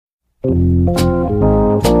Tell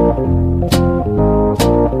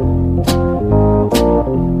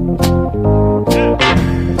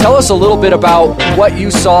us a little bit about what you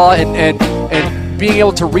saw and being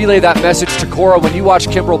able to relay that message to Cora when you watched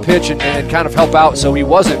Kimbrel pitch and kind of help out so he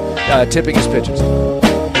wasn't tipping his pitches.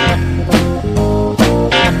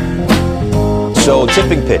 So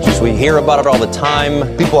tipping pitches, we hear about it all the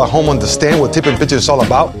time. People at home understand what tipping pitches is all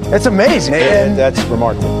about. It's amazing. And that's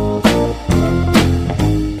remarkable.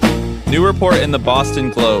 New report in the Boston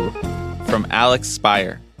Globe from Alex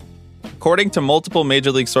Spire. According to multiple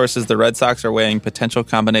major league sources, the Red Sox are weighing potential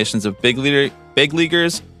combinations of big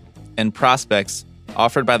leaguers and prospects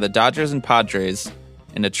offered by the Dodgers and Padres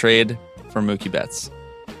in a trade for Mookie Betts.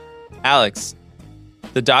 Alex,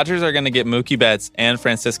 the Dodgers are going to get Mookie Betts and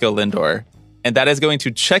Francisco Lindor, and that is going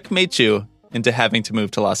to checkmate you into having to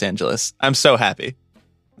move to Los Angeles. I'm so happy.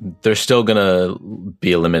 They're still going to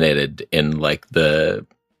be eliminated in like the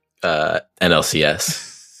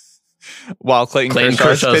NLCS. While Clayton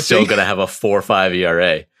Kershaw is still going to have a 4.5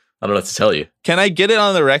 ERA. I don't know what to tell you. Can I get it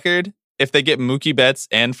on the record if they get Mookie Betts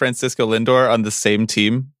and Francisco Lindor on the same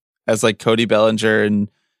team as like Cody Bellinger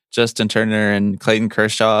and Justin Turner and Clayton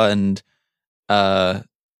Kershaw and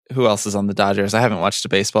who else is on the Dodgers? I haven't watched a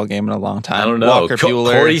baseball game in a long time. I don't know. Walker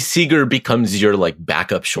Buehler. Corey Seager becomes your like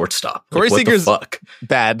backup shortstop. Corey like, Seager's fuck?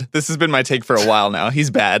 Bad. This has been my take for a while now.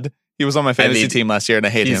 He's bad. He was on my fantasy team last year and I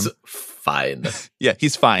hate him. He's fine. Yeah,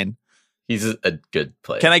 he's fine. He's a good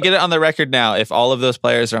player. Can I get it on the record now? If all of those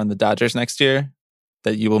players are on the Dodgers next year,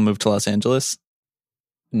 that you will move to Los Angeles?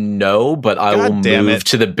 No, but I will move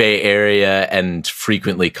to the Bay Area and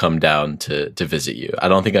frequently come down to visit you. I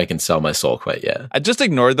don't think I can sell my soul quite yet. I just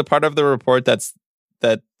ignored the part of the report that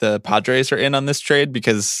the Padres are in on this trade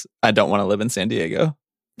because I don't want to live in San Diego.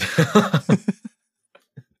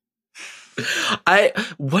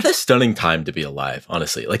 What a stunning time to be alive,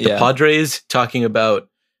 honestly. Like the Padres talking about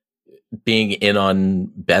being in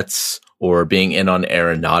on Betts or being in on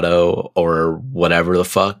Arenado or whatever the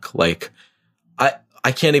fuck. Like,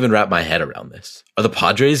 I can't even wrap my head around this. Are the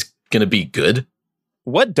Padres going to be good?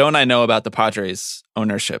 What don't I know about the Padres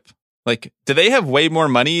ownership? Like, do they have way more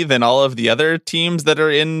money than all of the other teams that are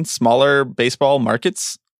in smaller baseball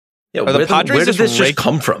markets? Yeah, where did this just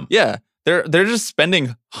come from? Yeah, they're just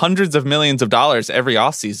spending hundreds of millions of dollars every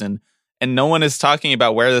offseason, and no one is talking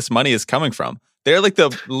about where this money is coming from. They're like the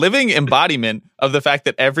living embodiment of the fact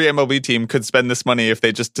that every MLB team could spend this money if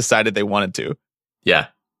they just decided they wanted to. Yeah.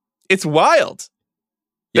 It's wild.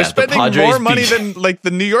 They're spending more money than like the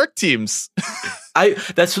New York teams.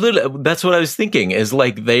 That's what I was thinking is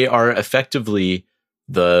like they are effectively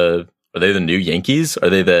are they the new Yankees? Are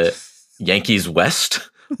they the Yankees West?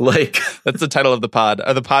 Like that's the title of the pod.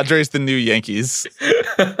 Are the Padres the new Yankees?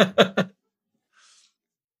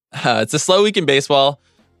 It's a slow week in baseball.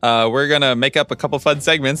 We're going to make up a couple fun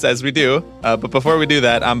segments as we do. But before we do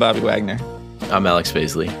that, I'm Bobby Wagner. I'm Alex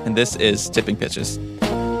Baisley. And this is Tipping Pitches.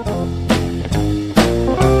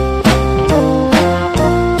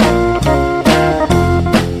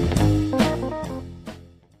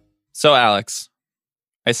 So, Alex,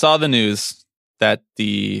 I saw the news that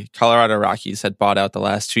the Colorado Rockies had bought out the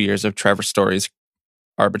last 2 years of Trevor Story's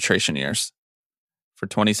arbitration years for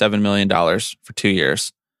 $27 million for 2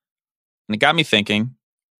 years. And it got me thinking,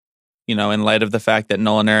 you know, in light of the fact that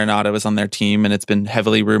Nolan Arenado is on their team and it's been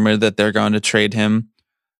heavily rumored that they're going to trade him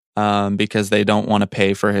because they don't want to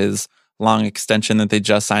pay for his long extension that they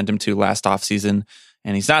just signed him to last offseason.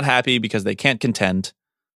 And he's not happy because they can't contend.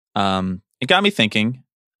 It got me thinking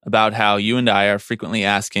about how you and I are frequently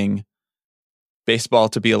asking baseball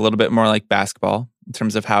to be a little bit more like basketball in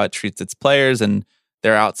terms of how it treats its players and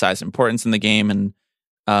their outsized importance in the game and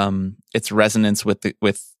its resonance with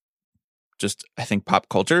just, I think, pop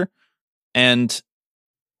culture. And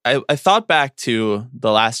I thought back to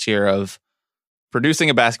the last year of producing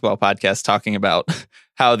a basketball podcast talking about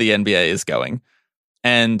how the NBA is going.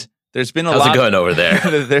 And there's been How's it going over there?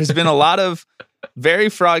 There's been a lot of very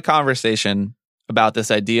fraught conversation about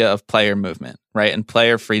this idea of player movement, right? And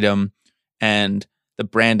player freedom and the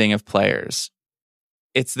branding of players.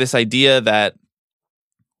 It's this idea that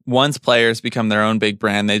once players become their own big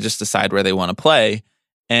brand, they just decide where they want to play.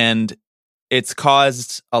 And it's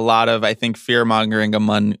caused a lot of, I think, fear-mongering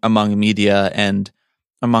among media and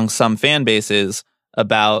among some fan bases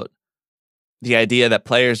about the idea that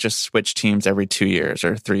players just switch teams every 2 years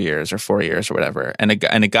or 3 years or 4 years or whatever. And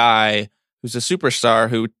a guy who's a superstar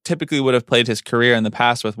who typically would have played his career in the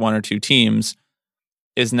past with 1 or 2 teams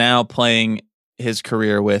is now playing his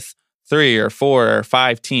career with 3 or 4 or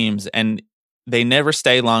 5 teams. And they never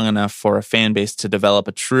stay long enough for a fan base to develop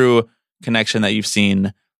a true connection that you've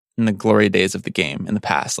seen in the glory days of the game in the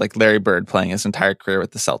past, like Larry Bird playing his entire career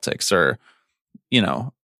with the Celtics, or,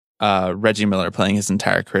 Reggie Miller playing his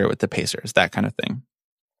entire career with the Pacers, that kind of thing.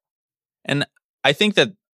 And I think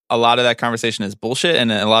that a lot of that conversation is bullshit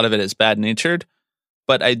and a lot of it is bad-natured.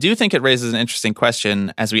 But I do think it raises an interesting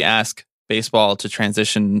question as we ask baseball to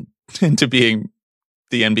transition into being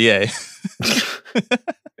the NBA.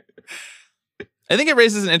 I think it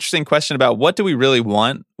raises an interesting question about what do we really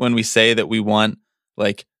want when we say that we want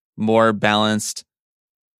like more balanced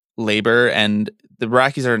labor. And the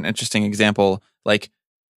Rockies are an interesting example. Like,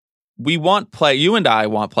 you and I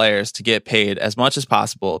want players to get paid as much as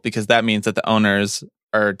possible because that means that the owners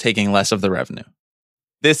are taking less of the revenue.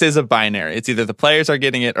 This is a binary. It's either the players are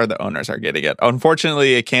getting it or the owners are getting it.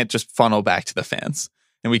 Unfortunately, it can't just funnel back to the fans,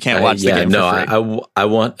 and we can't watch the game for free. I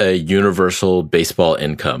want a universal baseball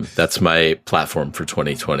income. That's my platform for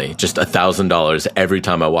 2020. Just $1,000 every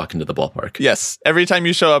time I walk into the ballpark. Yes. Every time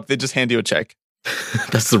you show up, they just hand you a check.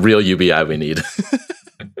 That's the real UBI we need.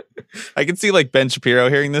 I can see like Ben Shapiro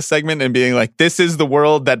hearing this segment and being like, this is the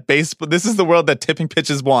world that Tipping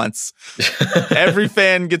Pitches wants. Every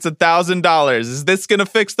fan gets $1,000. Is this going to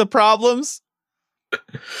fix the problems?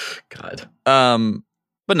 God.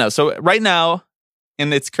 But no, so right now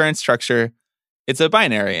in its current structure, it's a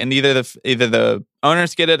binary, and either the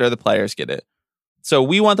owners get it or the players get it. So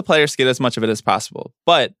we want the players to get as much of it as possible.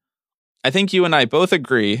 But I think you and I both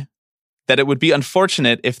agree that it would be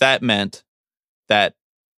unfortunate if that meant that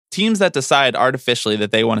teams that decide artificially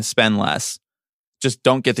that they want to spend less just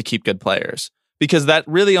don't get to keep good players, because that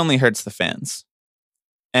really only hurts the fans.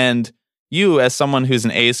 And you, as someone who's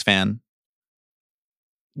an A's fan,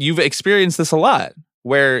 you've experienced this a lot,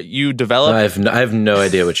 where you develop. I have no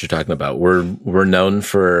idea what you're talking about. We're known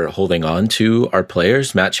for holding on to our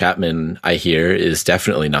players. Matt Chapman, I hear, is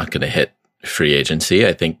definitely not going to hit free agency.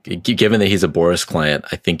 I think, given that he's a Boris client,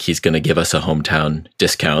 I think he's going to give us a hometown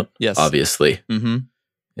discount. Yes, obviously. Mm-hmm.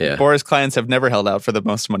 Yeah, Boris clients have never held out for the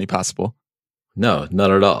most money possible. No,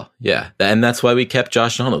 not at all. Yeah, and that's why we kept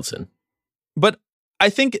Josh Donaldson. But I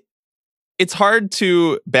think it's hard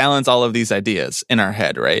to balance all of these ideas in our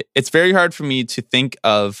head, right? It's very hard for me to think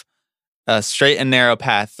of a straight and narrow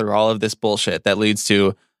path through all of this bullshit that leads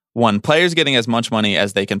to, 1, players getting as much money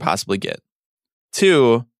as they can possibly get.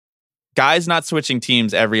 2, guys not switching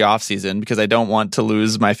teams every offseason because I don't want to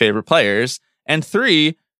lose my favorite players. And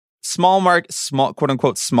 3, small quote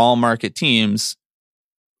unquote small market teams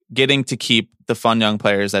getting to keep the fun young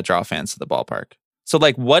players that draw fans to the ballpark. So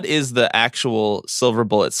like, what is the actual silver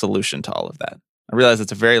bullet solution to all of that? I realize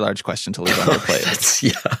it's a very large question to leave on your plate.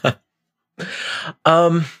 Yeah.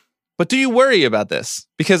 But do you worry about this?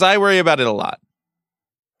 Because I worry about it a lot.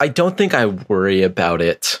 I don't think I worry about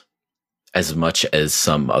it as much as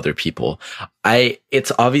some other people.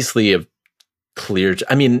 It's obviously a clear,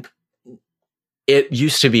 it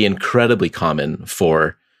used to be incredibly common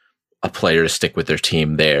for a player to stick with their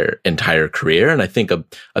team their entire career. And I think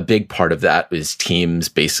a big part of that is teams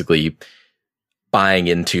basically buying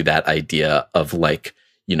into that idea of like,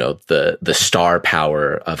 the star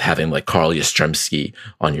power of having like Carl Yastrzemski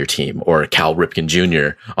on your team or Cal Ripken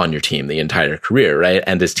Jr. on your team the entire career, right?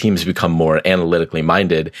 And as teams become more analytically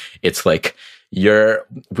minded, it's like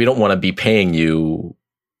we don't want to be paying you,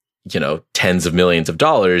 tens of millions of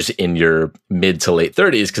dollars in your mid to late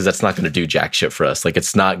 30s, because that's not going to do jack shit for us. Like,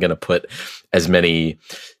 it's not going to put as many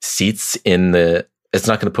it's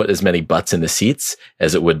not going to put as many butts in the seats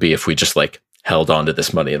as it would be if we just like held on to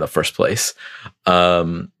this money in the first place.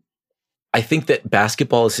 I think that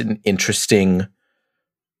basketball is an interesting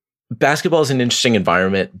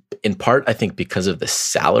environment, in part, I think, because of the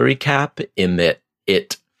salary cap, in that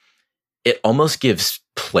it almost gives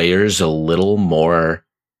players a little more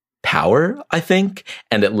power, I think,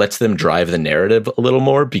 and it lets them drive the narrative a little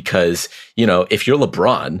more, because, if you're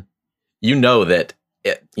LeBron, that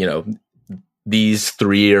these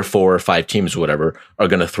 3 or 4 or 5 teams, whatever, are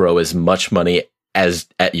going to throw as much money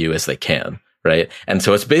at you as they can, right? And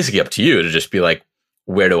so it's basically up to you to just be like,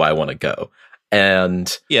 where do I want to go?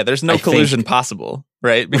 And yeah, there's no collusion possible,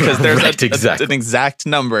 right? Because there's an exact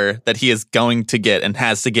number that he is going to get and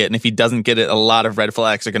has to get, and if he doesn't get it, a lot of red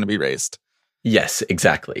flags are going to be raised. Yes,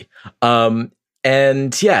 exactly. And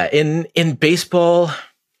yeah, in baseball,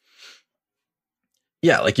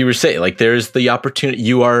 yeah, like you were saying, like there's the opportunity.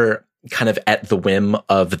 You are kind of at the whim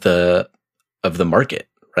of the market,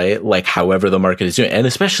 right? Like however the market is doing. And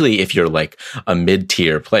especially if you're like a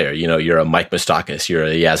mid-tier player, you're a Mike Moustakas, you're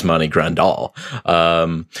a Yasmani Grandal.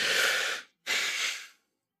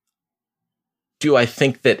 Do I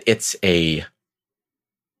think that it's a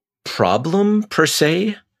problem per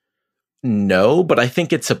se? No, but I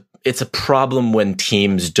think it's it's a problem when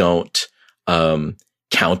teams don't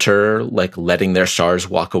counter like letting their stars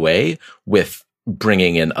walk away with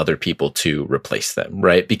bringing in other people to replace them,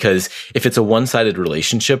 right? Because if it's a one-sided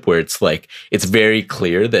relationship where it's like, it's very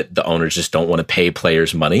clear that the owners just don't want to pay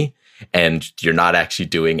players money and you're not actually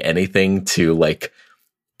doing anything to like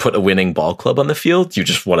put a winning ball club on the field. You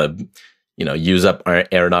just want to, you know, use up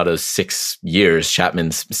Arenado's 6 years,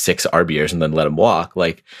 Chapman's 6 RB years, and then let him walk.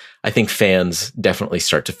 Like, I think fans definitely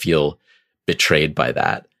start to feel betrayed by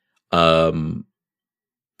that.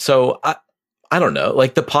 So I don't know.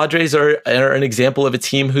 Like, the Padres are an example of a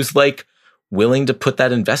team who's like willing to put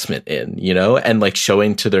that investment in, you know, and like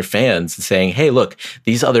showing to their fans and saying, "Hey, look,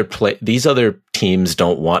 these other teams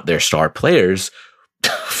don't want their star players.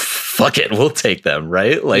 Fuck it, we'll take them,"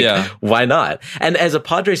 right? Like, why not? And as a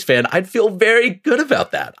Padres fan, I'd feel very good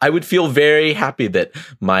about that. I would feel very happy that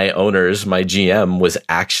my owners, my GM, was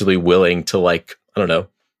actually willing to, like, I don't know,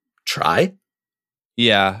 try.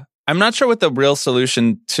 Yeah. I'm not sure what the real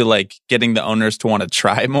solution to like getting the owners to want to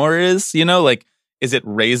try more is, you know, like, is it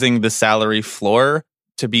raising the salary floor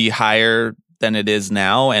to be higher than it is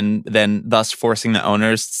now, and then thus forcing the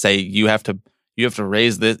owners to say, you have to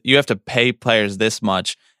raise this, you have to pay players this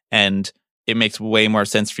much, and it makes way more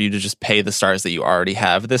sense for you to just pay the stars that you already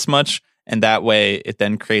have this much. And that way it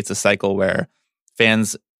then creates a cycle where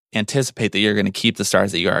fans anticipate that you're going to keep the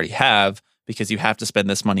stars that you already have because you have to spend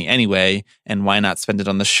this money anyway. And why not spend it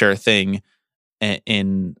on the sure thing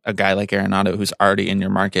in a guy like Arenado, who's already in your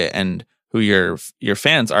market and who your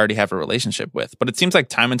fans already have a relationship with. But it seems like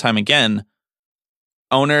time and time again,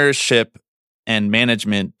 ownership and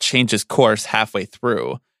management changes course halfway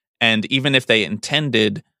through. And even if they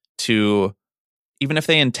intended to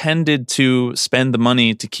spend the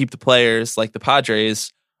money to keep the players, like the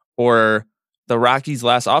Padres or the Rockies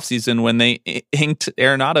last offseason when they inked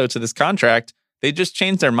Arenado to this contract, they just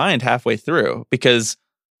changed their mind halfway through. Because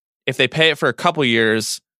if they pay it for a couple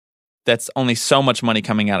years, that's only so much money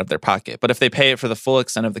coming out of their pocket. But if they pay it for the full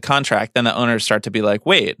extent of the contract, then the owners start to be like,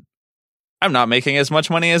 wait, I'm not making as much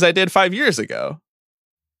money as I did 5 years ago.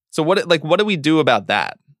 So what do we do about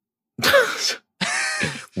that?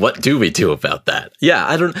 What do we do about that?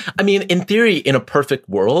 Yeah, I mean, in theory, in a perfect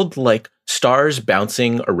world, like, stars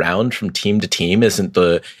bouncing around from team to team isn't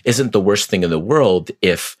the worst thing in the world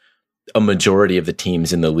if a majority of the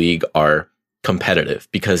teams in the league are competitive,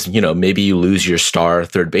 because, you know, maybe you lose your star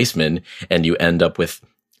third baseman and you end up with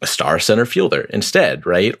a star center fielder instead,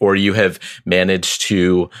 right? Or you have managed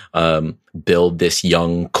to build this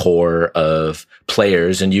young core of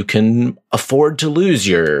players and you can afford to lose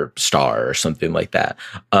your star or something like that.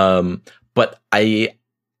 But I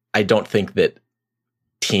don't think that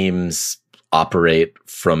teams operate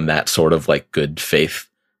from that sort of like good faith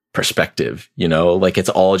perspective, you know, like, it's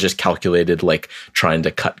all just calculated, like trying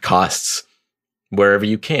to cut costs wherever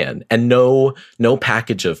you can. And no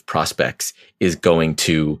package of prospects is going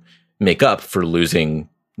to make up for losing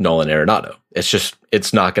Nolan Arenado.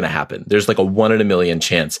 It's not going to happen. There's like a 1 in a million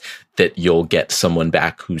chance that you'll get someone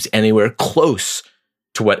back who's anywhere close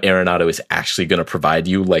to what Arenado is actually going to provide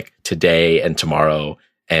you, like today and tomorrow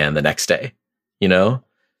and the next day, you know?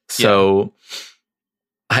 So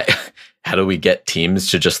how do we get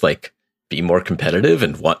teams to just like be more competitive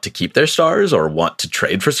and want to keep their stars or want to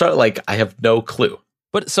trade for stars? Like, I have no clue.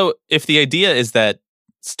 But so if the idea is that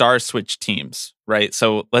stars switch teams, right?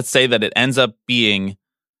 So let's say that it ends up being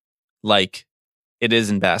like it is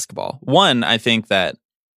in basketball. One, I think that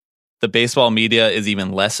the baseball media is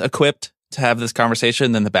even less equipped to have this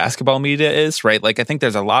conversation than the basketball media is, right? Like, I think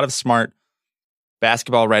there's a lot of smart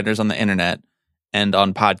basketball writers on the internet and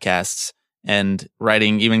on podcasts and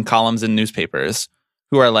writing even columns in newspapers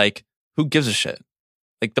who are like, who gives a shit?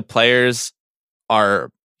 Like, the players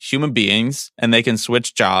are human beings and they can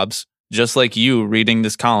switch jobs, just like you reading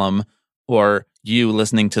this column or you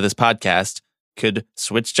listening to this podcast could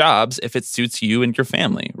switch jobs if it suits you and your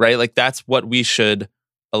family, right? Like, that's what we should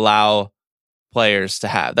allow players to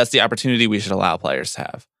have. That's the opportunity we should allow players to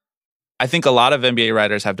have. I think a lot of NBA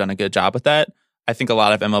writers have done a good job with that. I think a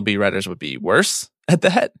lot of MLB writers would be worse at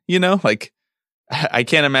that, you know? Like, I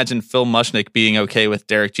can't imagine Phil Mushnick being okay with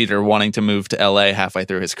Derek Jeter wanting to move to LA halfway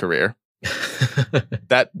through his career.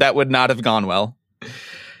 That would not have gone well.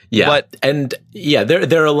 Yeah.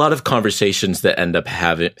 There are a lot of conversations that end up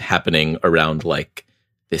happening around like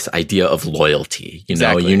this idea of loyalty. You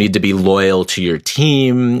know, you need to be loyal to your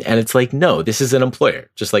team. And it's like, no, this is an employer,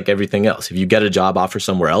 just like everything else. If you get a job offer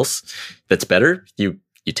somewhere else that's better, you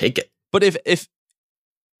take it. But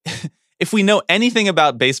if we know anything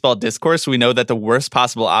about baseball discourse, we know that the worst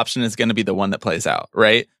possible option is going to be the one that plays out,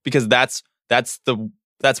 right? Because that's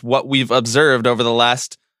what we've observed over the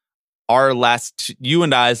last you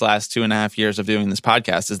and I's last 2.5 years of doing this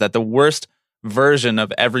podcast is that the worst version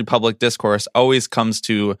of every public discourse always comes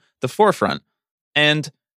to the forefront.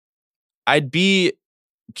 And I'd be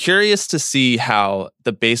curious to see how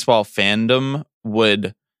the baseball fandom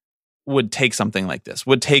would take something like this,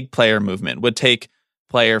 would take player movement, would take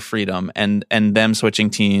player freedom and them switching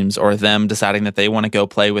teams, or them deciding that they want to go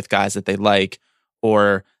play with guys that they like,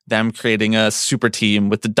 or them creating a super team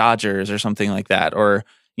with the Dodgers or something like that. Or,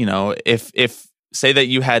 you know, if say that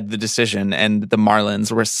you had the decision and the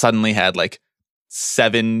Marlins were suddenly had like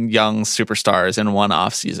 7 young superstars in one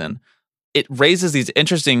offseason, it raises these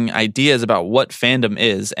interesting ideas about what fandom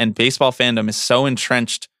is. And baseball fandom is so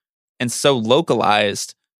entrenched and so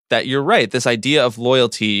localized that you're right. This idea of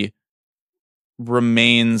loyalty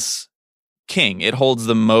remains king. It holds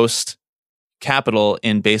the most capital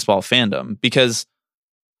in baseball fandom, because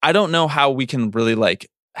I don't know how we can really like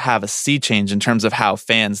have a sea change in terms of how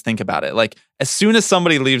fans think about it. Like, as soon as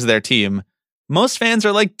somebody leaves their team, most fans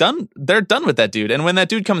are like done. They're done with that dude. And when that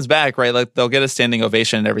dude comes back, right, like they'll get a standing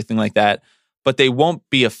ovation and everything like that, but they won't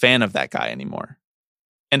be a fan of that guy anymore.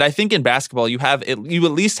 And I think in basketball, you at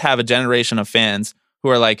least have a generation of fans who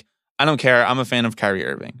are like, I don't care, I'm a fan of Kyrie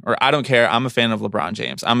Irving. Or I don't care, I'm a fan of LeBron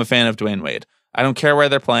James. I'm a fan of Dwayne Wade. I don't care where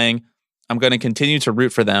they're playing. I'm going to continue to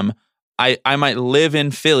root for them. I might live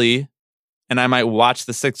in Philly and I might watch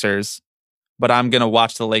the Sixers, but I'm going to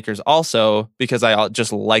watch the Lakers also because I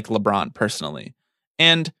just like LeBron personally.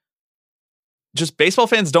 And just baseball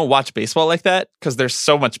fans don't watch baseball like that because there's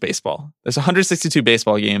so much baseball. There's 162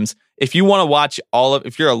 baseball games. If you want to watch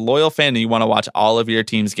if you're a loyal fan and you want to watch all of your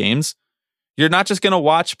team's games, you're not just going to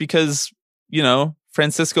watch because, you know,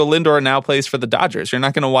 Francisco Lindor now plays for the Dodgers. You're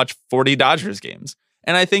not going to watch 40 Dodgers games.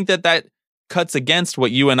 And I think that cuts against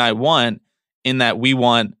what you and I want, in that we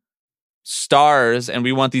want stars and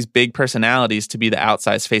we want these big personalities to be the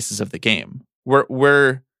outsized faces of the game.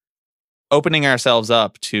 We're opening ourselves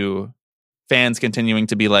up to fans continuing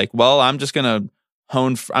to be like, well, I'm just going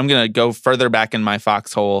to go further back in my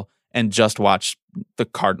foxhole and just watch the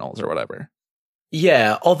Cardinals or whatever.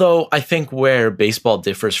 Yeah, although I think where baseball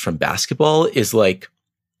differs from basketball is like,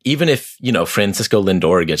 even if, you know, Francisco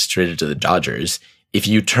Lindor gets traded to the Dodgers, if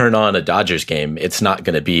you turn on a Dodgers game, it's not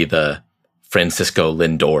going to be the Francisco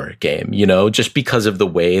Lindor game, you know, just because of the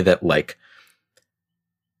way that like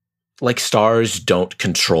stars don't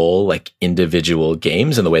control like individual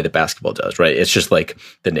games in the way that basketball does, right? It's just like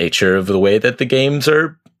the nature of the way that the games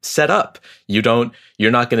are set up. You're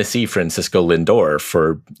not going to see Francisco Lindor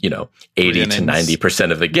for, you know, 80 to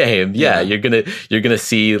 90% of the game. Yeah. You're going to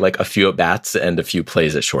see like a few at bats and a few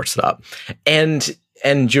plays at shortstop. And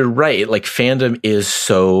you're right. Like, fandom is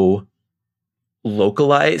so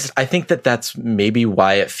localized. I think that's maybe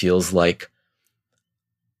why it feels like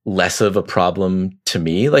less of a problem to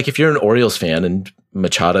me. Like, if you're an Orioles fan and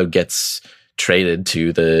Machado gets traded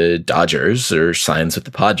to the Dodgers or signs with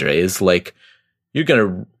the Padres, like, you're going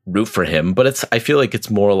to root for him, but I feel like it's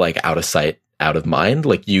more like out of sight, out of mind.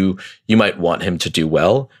 Like, you might want him to do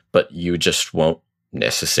well, but you just won't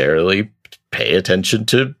necessarily pay attention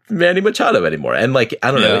to Manny Machado anymore. And like,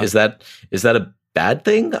 I don't know, is that a bad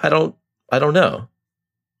thing? I don't know.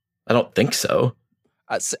 I don't think so.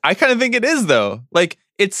 I kind of think it is, though. Like,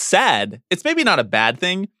 it's sad. It's maybe not a bad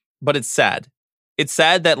thing, but it's sad. It's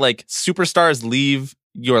sad that like superstars leave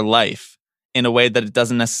your life in a way that it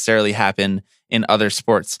doesn't necessarily happen in other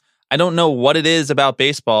sports. I don't know what it is about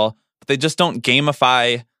baseball, but they just don't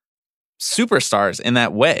gamify superstars in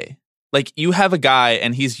that way. Like, you have a guy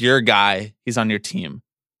and he's your guy. He's on your team.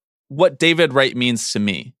 What David Wright means to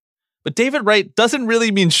me. But David Wright doesn't really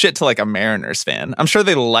mean shit to like a Mariners fan. I'm sure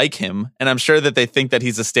they like him, and I'm sure that they think that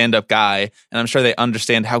he's a stand-up guy, and I'm sure they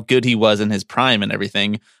understand how good he was in his prime and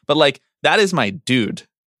everything. But like, that is my dude.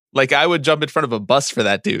 Like, I would jump in front of a bus for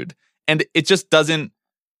that dude. And it just doesn't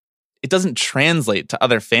translate to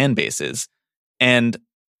other fan bases. And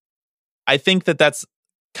I think that that's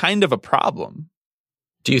kind of a problem.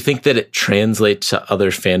 Do you think that it translates to other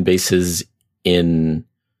fan bases in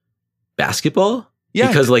basketball? Yeah,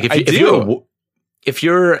 because like if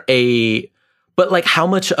you're but like, how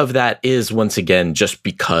much of that is, once again, just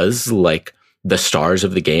because like the stars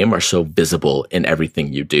of the game are so visible in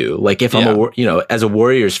everything you do? Like, if I'm as a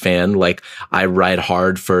Warriors fan, like, I ride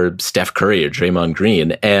hard for Steph Curry or Draymond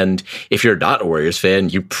Green. And if you're not a Warriors fan,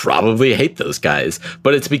 you probably hate those guys,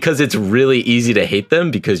 but it's because it's really easy to hate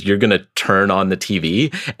them because you're going to turn on the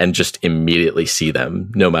TV and just immediately see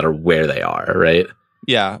them no matter where they are. Right.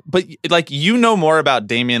 Yeah. But like, you know more about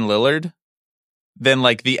Damian Lillard than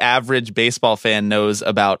like the average baseball fan knows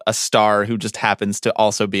about a star who just happens to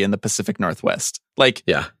also be in the Pacific Northwest. Like,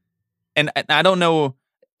 yeah. And I don't know,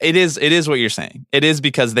 It is what you're saying. It is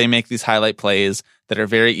because they make these highlight plays that are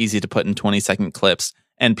very easy to put in 20-second clips,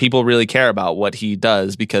 and people really care about what he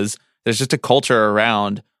does because there's just a culture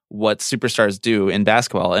around what superstars do in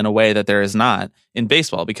basketball in a way that there is not in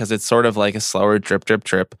baseball, because it's sort of like a slower drip, drip,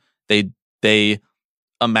 drip. They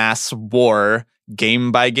amass war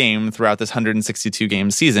game by game throughout this 162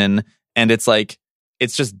 game season, and it's like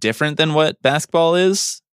it's just different than what basketball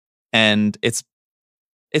is, and it's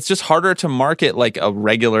just harder to market like a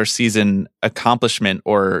regular season accomplishment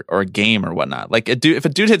or game or whatnot. Like if a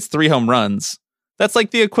dude hits 3 home runs, that's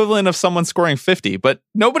like the equivalent of someone scoring 50, but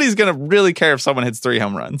nobody's going to really care if someone hits 3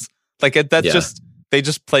 home runs. Like just, they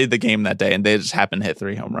just played the game that day and they just happen to hit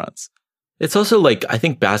 3 home runs. It's also like, I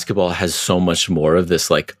think basketball has so much more of this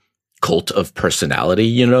like cult of personality,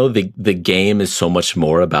 you know, the game is so much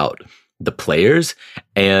more about the players,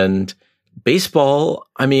 and baseball,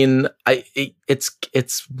 I mean,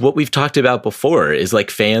 it's what we've talked about before is like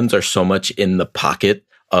fans are so much in the pocket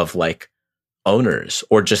of like owners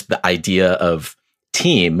or just the idea of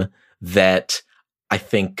team that I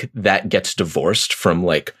think that gets divorced from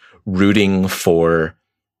like rooting for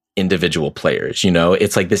individual players. You know,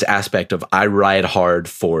 it's like this aspect of I ride hard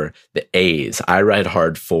for the A's, I ride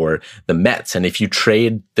hard for the Mets, and if you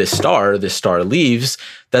trade this star leaves,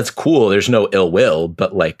 that's cool, there's no ill will,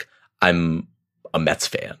 but like I'm a Mets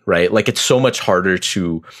fan, right? Like it's so much harder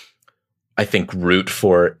to, I think, root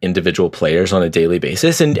for individual players on a daily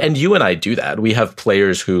basis. And you and I do that. We have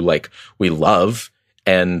players who like we love,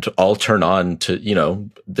 and I'll turn on to, you know,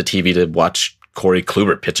 the TV to watch Corey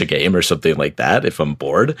Kluber pitch a game or something like that if I'm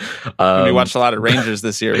bored. We watched a lot of Rangers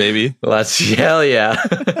this year, baby. Hell yeah.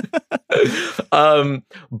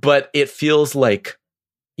 But it feels like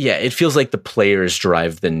the players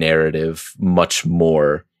drive the narrative much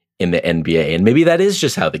more in the NBA, and maybe that is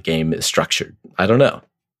just how the game is structured. I don't know.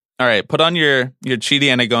 All right, put on your Chidi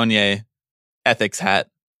Anagonye ethics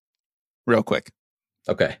hat real quick.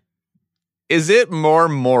 Okay. Is it more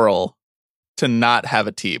moral to not have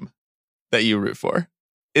a team that you root for?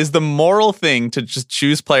 Is the moral thing to just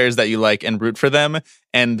choose players that you like and root for them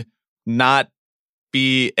and not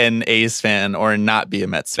be an A's fan or not be a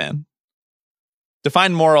Mets fan?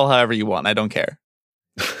 Define moral however you want. I don't care.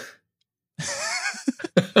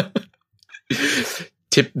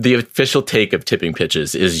 The official take of Tipping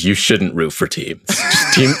Pitches is you shouldn't root for teams.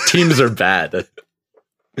 Teams are bad.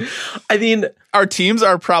 I mean, our teams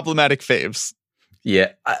are problematic faves.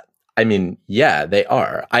 Yeah, I mean, yeah, they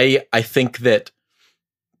are. I think that.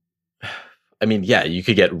 I mean, yeah, you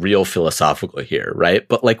could get real philosophical here, right?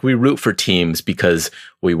 But like, we root for teams because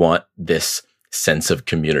we want this sense of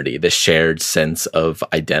community, this shared sense of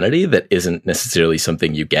identity that isn't necessarily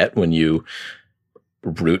something you get when you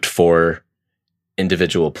root for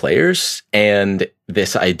individual players. And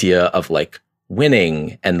this idea of like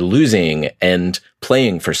winning and losing and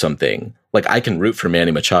playing for something. Like, I can root for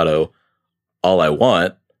Manny Machado all I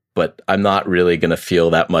want, but I'm not really going to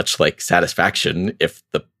feel that much like satisfaction if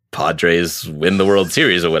the Padres win the World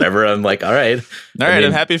Series or whatever. I'm like, all right.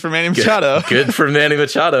 I'm happy for Manny Machado. Good for Manny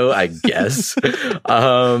Machado, I guess.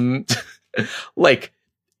 Like,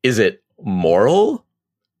 is it moral?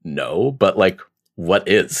 No, but like, what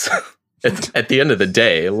is? At the end of the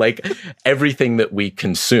day, like, everything that we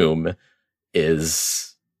consume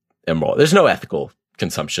is immoral. There's no ethical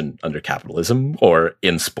consumption under capitalism or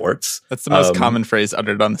in sports. That's the most common phrase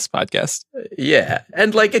uttered on this podcast. Yeah.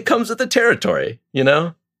 And like, it comes with the territory, you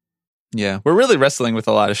know? Yeah. We're really wrestling with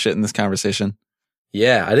a lot of shit in this conversation.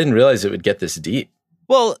 Yeah. I didn't realize it would get this deep.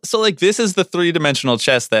 Well, so like, this is the 3-dimensional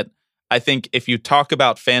chess that I think if you talk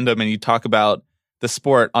about fandom and you talk about the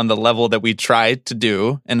sport on the level that we try to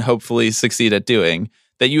do and hopefully succeed at doing,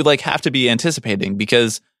 that you like have to be anticipating,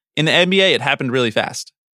 because in the NBA, it happened really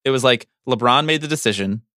fast. It was like LeBron made the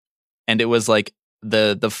decision, and it was like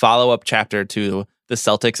the follow-up chapter to the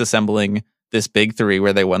Celtics assembling this big three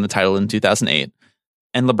where they won the title in 2008.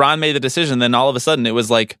 And LeBron made the decision. Then all of a sudden it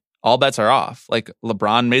was like all bets are off. Like,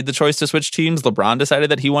 LeBron made the choice to switch teams. LeBron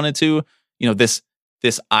decided that he wanted to, you know, this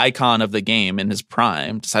icon of the game in his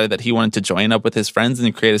prime decided that he wanted to join up with his friends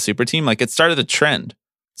and create a super team. Like, it started a trend.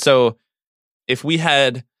 So if we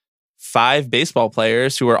had 5 baseball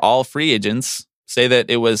players who are all free agents, say that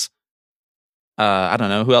it was, I don't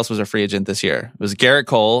know, who else was a free agent this year? It was Garrett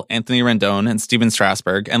Cole, Anthony Rendon, and Steven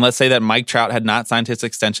Strasburg. And let's say that Mike Trout had not signed his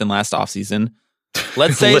extension last offseason.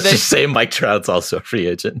 Let's just say Mike Trout's also a free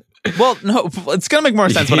agent. Well, no, it's going to make more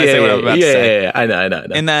sense when I say what I'm about to say. Yeah, I know.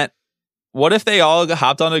 In that, what if they all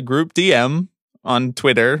hopped on a group DM on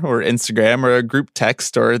Twitter or Instagram or a group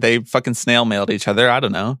text, or they fucking snail mailed each other? I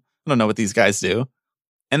don't know. I don't know what these guys do.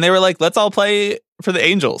 And they were like, let's all play for the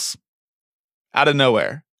Angels out of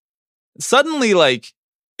nowhere. suddenly like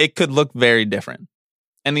it could look very different.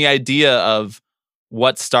 And the idea of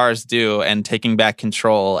what stars do and taking back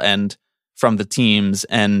control and from the teams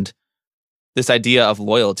and this idea of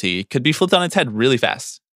loyalty could be flipped on its head really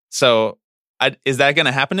fast. So is that going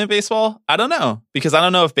to happen in baseball? I don't know, because I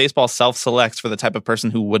don't know if baseball self-selects for the type of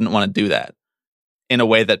person who wouldn't want to do that in a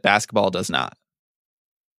way that basketball does not.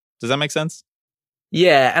 Does that make sense?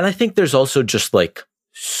 Yeah, and I think there's also just like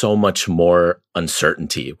so much more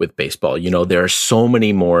uncertainty with baseball. You know, there are so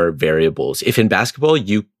many more variables. If in basketball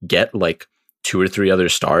you get like 2 or 3 other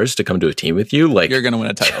stars to come to a team with you, like you're going to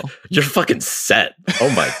win a title. You're fucking set.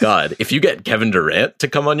 Oh my God. If you get Kevin Durant to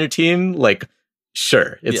come on your team, like,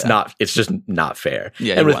 sure, it's just not fair.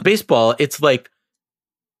 Yeah, and with baseball, it's like,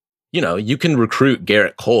 you know, you can recruit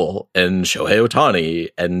Garrett Cole and Shohei Ohtani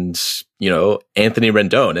and, you know, Anthony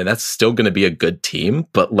Rendon, and that's still going to be a good team.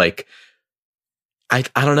 But like, I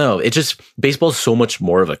don't know. It just, baseball's so much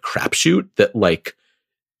more of a crapshoot that like,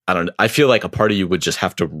 I feel like a part of you would just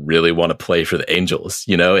have to really want to play for the Angels.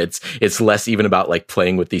 You know, it's less even about like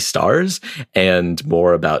playing with these stars and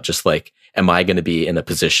more about just like, am I going to be in a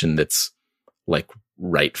position that's like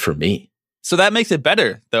right for me? So that makes it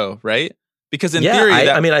better though, right? Because in theory,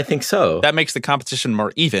 I think so. That makes the competition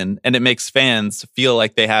more even, and it makes fans feel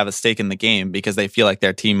like they have a stake in the game because they feel like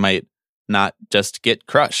their team might not just get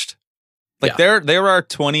crushed. Like there are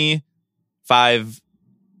 25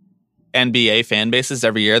 NBA fan bases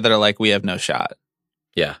every year that are like, we have no shot.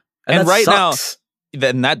 Yeah. And right sucks. Now,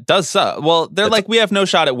 then that does suck. Well, they're like, we have no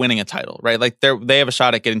shot at winning a title, right? Like they have a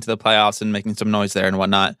shot at getting to the playoffs and making some noise there and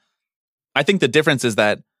whatnot. I think the difference is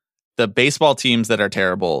that the baseball teams that are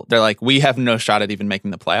terrible, they're like, we have no shot at even making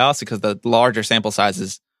the playoffs because the larger sample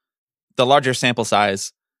size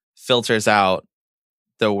filters out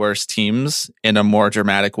the worst teams in a more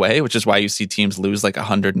dramatic way, which is why you see teams lose like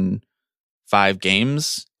 105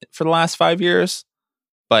 games for the last 5 years.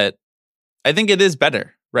 But I think it is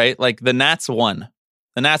better, right? Like the Nats won.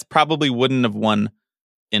 The Nats probably wouldn't have won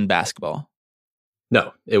in basketball.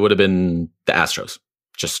 No, it would have been the Astros.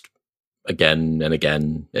 Just again and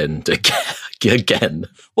again and again.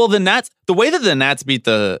 Well, the way that the Nats beat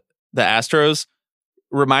the Astros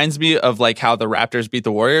reminds me of like how the Raptors beat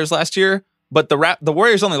the Warriors last year. But the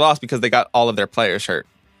Warriors only lost because they got all of their players hurt.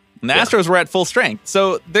 And the Astros were at full strength.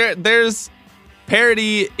 So there's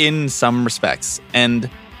parity in some respects. And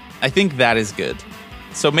I think that is good.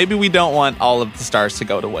 So maybe we don't want all of the stars to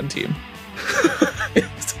go to one team.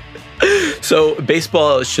 So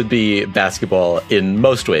baseball should be basketball in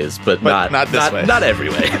most ways, but not this way. Not every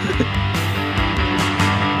way. It started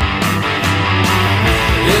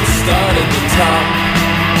at the top.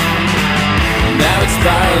 Now it's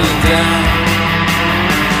spiraling down.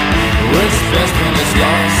 Which best one is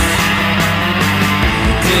lost?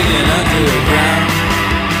 Digging underground.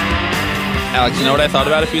 Alex, you know what I thought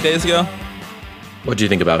about a few days ago? What did you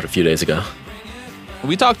think about a few days ago?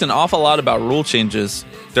 We talked an awful lot about rule changes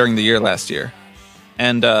during the year last year.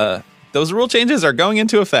 And those rule changes are going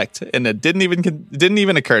into effect. And it didn't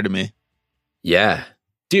even occur to me. Yeah.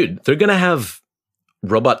 Dude, they're going to have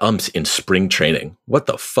robot umps in spring training. What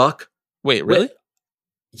the fuck? Wait, really?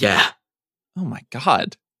 Yeah. Oh my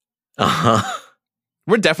God. Uh-huh.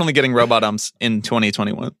 We're definitely getting robot umps in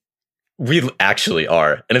 2021. We actually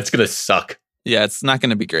are. And it's going to suck. Yeah, it's not going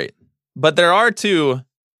to be great. But there are two,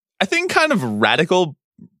 I think, kind of radical.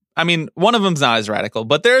 I mean, one of them's not as radical,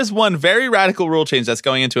 but there's one very radical rule change that's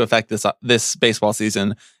going into effect this baseball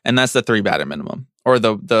season, and that's the 3-batter minimum, or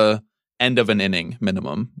the end of an inning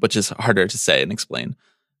minimum, which is harder to say and explain.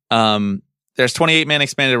 There's 28-man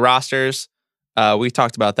expanded rosters. We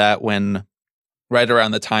talked about that right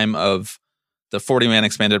around the time of the 40-man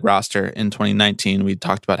expanded roster in 2019. We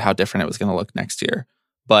talked about how different it was going to look next year.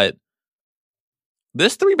 But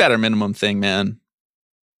this 3-batter minimum thing, man,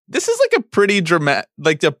 this is like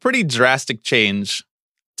a pretty drastic change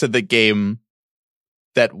to the game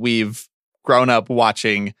that we've grown up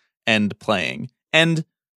watching and playing. And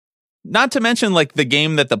not to mention like the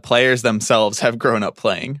game that the players themselves have grown up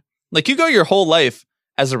playing. Like you go your whole life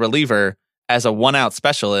as a reliever, as a 1-out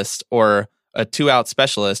specialist or a 2-out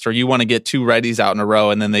specialist, or you want to get 2 righties out in a row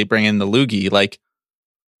and then they bring in the loogie. Like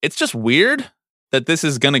it's just weird that this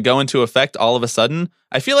is going to go into effect all of a sudden.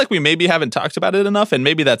 I feel like we maybe haven't talked about it enough, and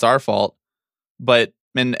maybe that's our fault. But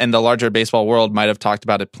and the larger baseball world might have talked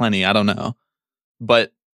about it plenty. I don't know.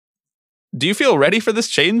 But do you feel ready for this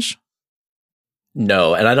change?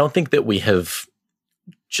 No, and I don't think that we have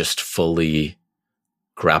just fully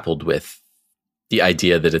grappled with the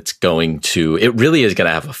idea that it really is going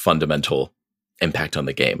to have a fundamental impact on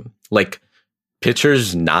the game. Like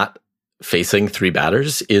pitchers not facing 3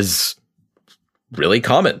 batters is really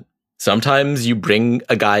common. Sometimes you bring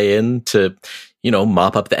a guy in to,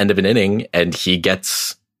 mop up the end of an inning and he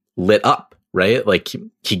gets lit up, right? Like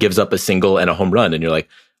he gives up a single and a home run and you're like,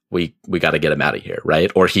 we got to get him out of here,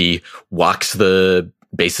 right? Or he walks the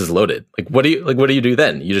bases loaded. What do you do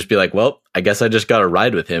then? You just be like, well, I guess I just got to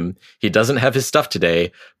ride with him. He doesn't have his stuff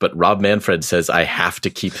today, but Rob Manfred says I have to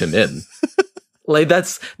keep him in.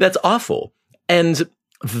 That's awful. And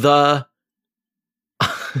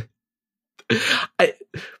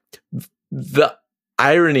the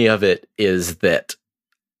irony of it is that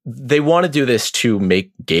they want to do this to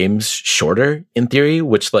make games shorter in theory,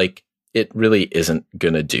 which it really isn't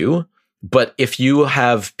going to do. But if you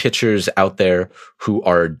have pitchers out there who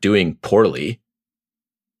are doing poorly,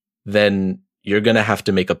 then you're going to have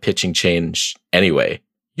to make a pitching change anyway.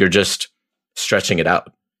 You're just stretching it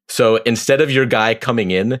out. So instead of your guy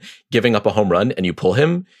coming in, giving up a home run and you pull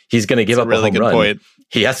him, he's going to give up a home run. Point.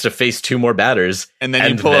 He has to face 2 more batters and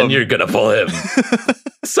then you're going to pull him.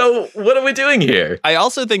 So what are we doing here? I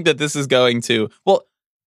also think that this is going to,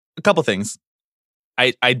 a couple things.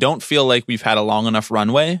 I don't feel like we've had a long enough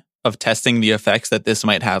runway of testing the effects that this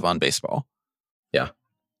might have on baseball. Yeah.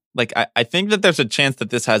 I think that there's a chance that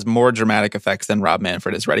this has more dramatic effects than Rob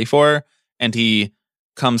Manfred is ready for, and he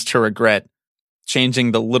comes to regret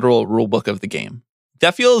changing the literal rule book of the game.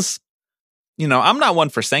 That feels, I'm not one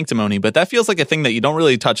for sanctimony, but that feels like a thing that you don't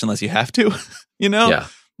really touch unless you have to, Yeah.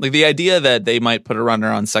 Like the idea that they might put a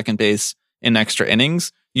runner on second base in extra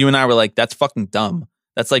innings, you and I were like, that's fucking dumb.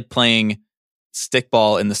 That's like playing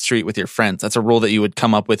stickball in the street with your friends. That's a rule that you would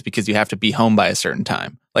come up with because you have to be home by a certain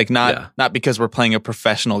time. Not because we're playing a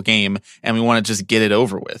professional game and we want to just get it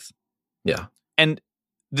over with. Yeah. And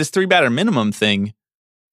this 3-batter minimum thing,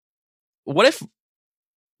 what if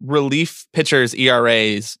relief pitchers'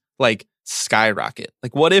 ERAs skyrocket?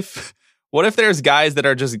 What if there's guys that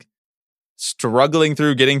are just struggling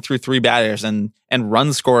through getting through 3 batters and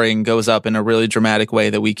run scoring goes up in a really dramatic way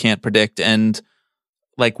that we can't predict, and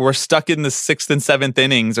we're stuck in the 6th and 7th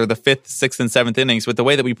innings or the 5th, 6th, and 7th innings with the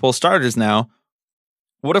way that we pull starters now.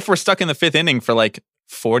 What if we're stuck in the 5th inning for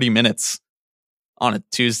 40 minutes on a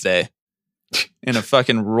Tuesday in a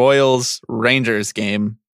fucking Royals-Rangers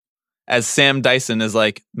game as Sam Dyson is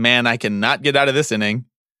like, man, I cannot get out of this inning.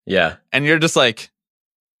 Yeah. And you're just like,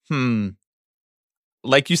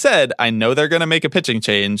 like you said, I know they're going to make a pitching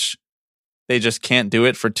change. They just can't do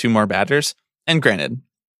it for 2 more batters. And granted,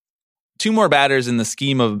 2 more batters in the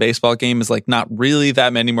scheme of a baseball game is not really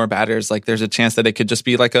that many more batters. There's a chance that it could just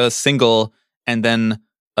be a single and then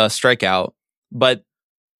a strikeout. But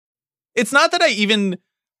it's not that I even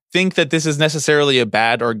think that this is necessarily a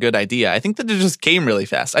bad or good idea. I think that it just came really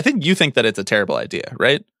fast. I think you think that it's a terrible idea,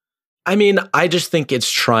 right? I mean, I just think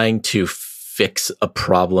it's trying to fix a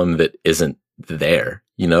problem that isn't there.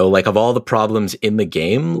 Of all the problems in the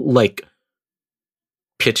game,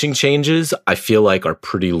 pitching changes, I feel are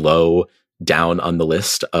pretty low down on the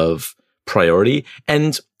list of priority.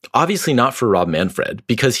 And obviously not for Rob Manfred,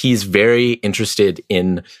 because he's very interested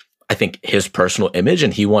in, I think, his personal image,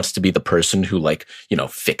 and he wants to be the person who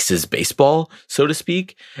fixes baseball, so to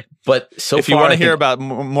speak. But if you want to hear about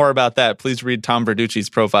more about that, please read Tom Verducci's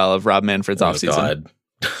profile of Rob Manfred's offseason.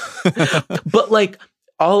 But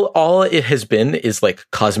all it has been is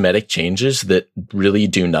cosmetic changes that really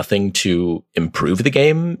do nothing to improve the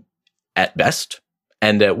game at best,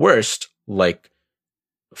 and at worst,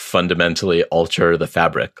 fundamentally alter the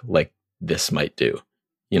fabric this might do.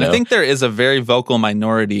 I think there is a very vocal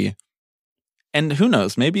minority, and who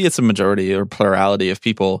knows, maybe it's a majority or plurality of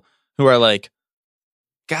people who are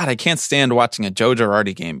God, I can't stand watching a Joe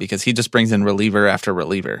Girardi game because he just brings in reliever after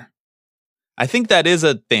reliever. I think that is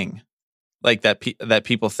a thing that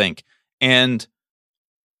people think. And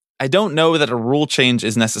I don't know that a rule change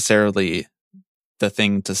is necessarily the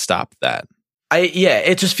thing to stop that.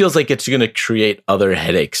 It just feels like it's going to create other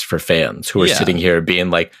headaches for fans who are sitting here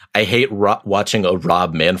being I hate watching a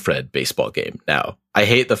Rob Manfred baseball game now. I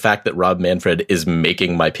hate the fact that Rob Manfred is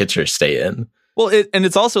making my pitcher stay in. Well,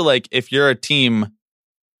 it's also if you're a team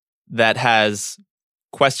that has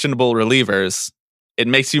questionable relievers, it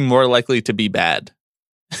makes you more likely to be bad.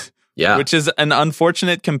 Yeah. Which is an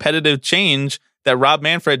unfortunate competitive change that Rob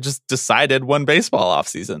Manfred just decided one baseball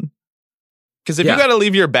offseason. Because if you got to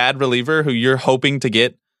leave your bad reliever who you're hoping to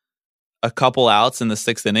get a couple outs in the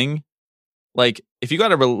 6th inning, if you got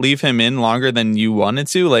to leave him in longer than you wanted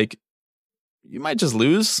to, you might just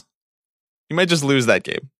lose. You might just lose that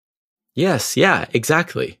game. Yes. Yeah,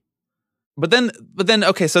 exactly. But then,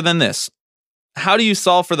 okay, so then this. How do you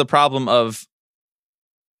solve for the problem of,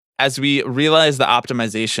 as we realize the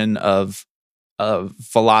optimization of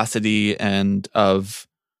velocity and of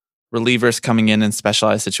relievers coming in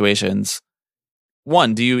specialized situations.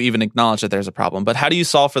 One, do you even acknowledge that there's a problem? But how do you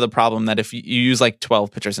solve for the problem that if you use like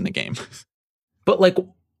 12 pitchers in a game? But like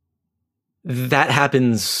that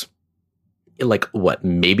happens like what,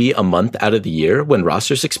 maybe a month out of the year when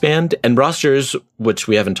rosters expand, and rosters, which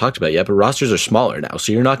we haven't talked about yet, but rosters are smaller now.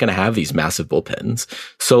 So you're not going to have these massive bullpens.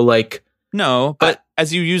 So like, no, but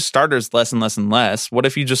as you use starters less and less and less, what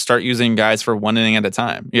if you just start using guys for one inning at a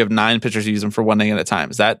time? You have 9 pitchers, you use them for one inning at a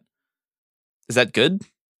time. Is that good?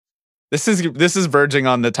 This is verging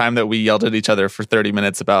on the time that we yelled at each other for 30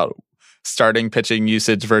 minutes about starting pitching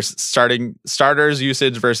usage versus starters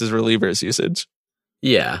usage versus relievers usage.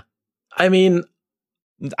 Yeah. I mean,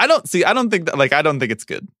 I don't think it's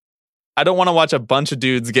good. I don't want to watch a bunch of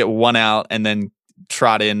dudes get one out and then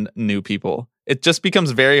trot in new people. It just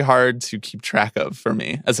becomes very hard to keep track of for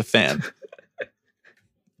me as a fan.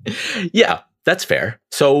 Yeah, that's fair.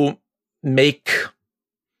 So I'm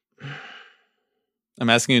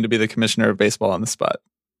asking you to be the commissioner of baseball on the spot.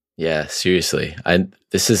 Yeah, seriously. I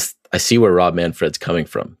see where Rob Manfred's coming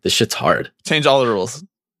from. This shit's hard. Change all the rules.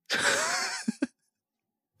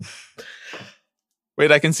 Wait,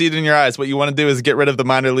 I can see it in your eyes. What you want to do is get rid of the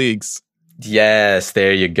minor leagues. Yes,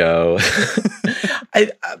 there you go.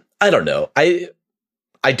 I don't know. I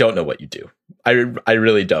don't know what you do. I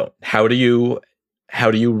really don't. How do you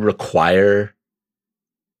require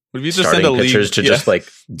would you just send a pitchers league, to just like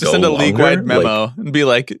just send a league-wide memo and be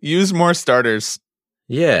like, use more starters?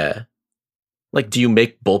 Yeah. Like, do you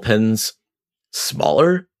make bullpens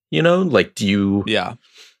smaller? You know, like, do you? Yeah.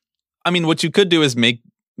 I mean, what you could do is make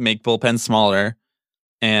bullpens smaller,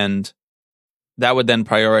 and that would then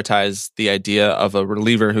prioritize the idea of a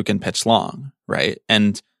reliever who can pitch long, right?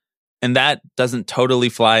 And that doesn't totally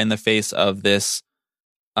fly in the face of this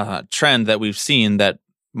trend that we've seen that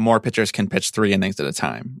more pitchers can pitch 3 innings at a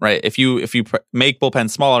time, right? If you make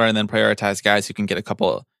bullpens smaller and then prioritize guys who can get a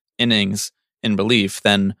couple innings in relief,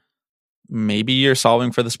 then maybe you're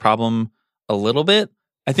solving for this problem a little bit.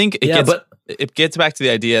 I think it gets back to the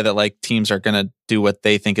idea that like teams are going to do what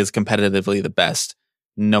they think is competitively the best,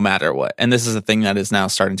 no matter what. And this is a thing that is now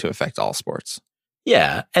starting to affect all sports.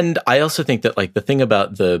 Yeah, and I also think that like the thing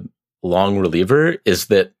about the long reliever is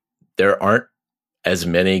that there aren't as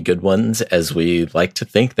many good ones as we like to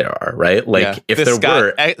think there are, right? Like if there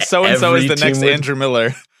were, so-and-so is the next Andrew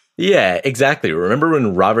Miller. Yeah, exactly. Remember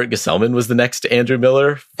when Robert Gesellman was the next Andrew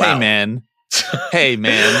Miller? Wow. Hey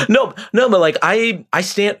man. No, but like I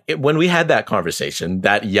stand when we had that conversation,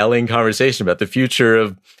 that yelling conversation about the future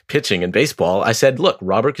of pitching in baseball, I said, look,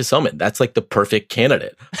 Robert Gesellman, that's like the perfect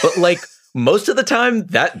candidate. But like most of the time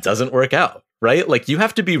that doesn't work out, right? Like you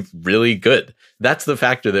have to be really good. That's the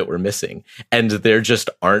factor that we're missing. And there just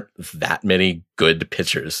aren't that many good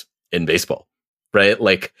pitchers in baseball, right?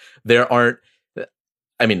 Like there are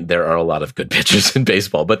a lot of good pitchers in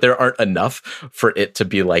baseball, but there aren't enough for it to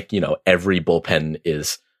be like, you know, every bullpen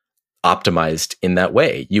is optimized in that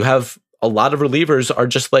way. You have a lot of relievers are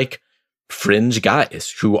just like fringe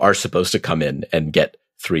guys who are supposed to come in and get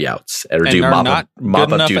 3 outs or do mop up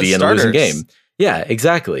duty in a losing game. Yeah,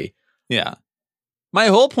 exactly. Yeah. My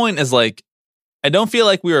whole point is like, I don't feel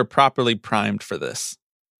like we were properly primed for this.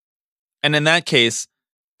 And in that case,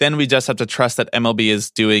 then we just have to trust that MLB is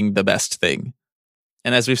doing the best thing.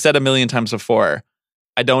 And as we've said a million times before,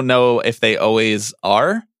 I don't know if they always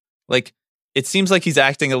are. Like, it seems like he's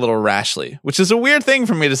acting a little rashly, which is a weird thing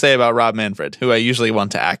for me to say about Rob Manfred, who I usually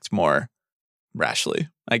want to act more rashly,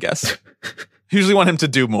 I guess. Usually want him to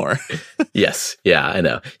do more. Yes. Yeah, I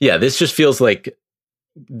know. Yeah, this just feels like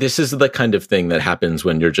this is the kind of thing that happens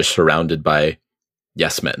when you're just surrounded by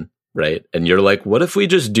yes men, right? And you're like, what if we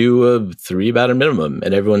just do a 3 batter minimum?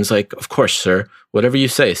 And everyone's like, of course, sir. Whatever you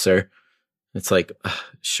say, sir. It's like,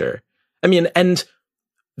 sure. I mean, and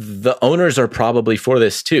the owners are probably for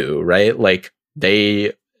this too, right? Like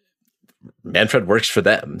Manfred works for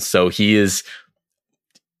them. So he is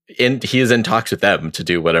in talks with them to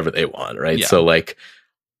do whatever they want, right? Yeah. So like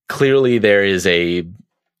clearly there is a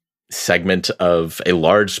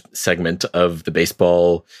large segment of the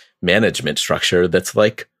baseball management structure that's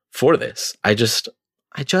like for this. I just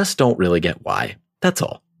don't really get why. That's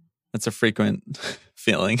all. That's a frequent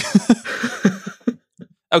feeling.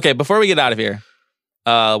 Okay, before we get out of here,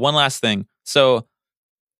 one last thing. So,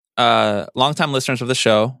 longtime listeners of the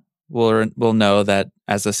show will know that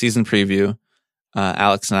as a season preview,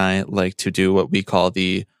 Alex and I like to do what we call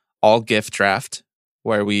the all gift draft,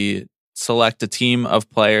 where we select a team of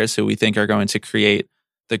players who we think are going to create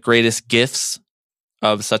the greatest gifts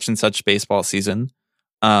of such and such baseball season.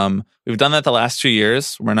 We've done that the last 2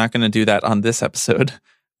 years. We're not going to do that on this episode.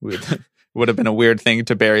 Would have been a weird thing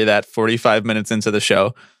to bury that 45 minutes into the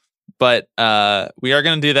show. But we are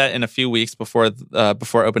going to do that in a few weeks before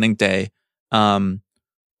opening day.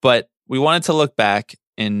 But we wanted to look back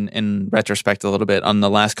in retrospect a little bit on the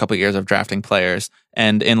last couple of years of drafting players,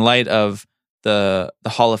 and in light of the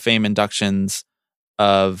Hall of Fame inductions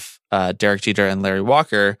of Derek Jeter and Larry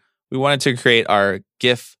Walker, we wanted to create our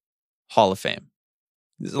GIF Hall of Fame.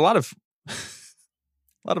 There's a lot of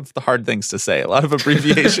the hard things to say, a lot of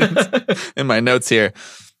abbreviations in my notes here.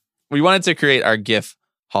 We wanted to create our GIF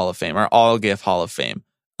Hall of Fame, our all GIF Hall of Fame,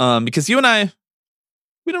 because you and I,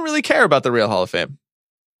 we don't really care about the real Hall of Fame.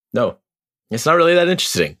 No, it's not really that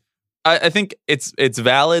interesting. I think it's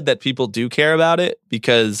valid that people do care about it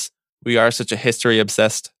because we are such a history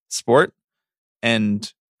obsessed sport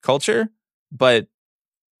and culture. But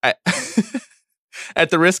at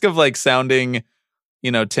the risk of like sounding,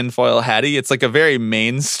 tinfoil hatty, it's like a very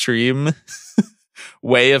mainstream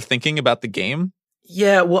way of thinking about the game.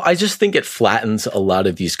 Yeah, well, I just think it flattens a lot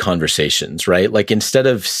of these conversations, right? Like instead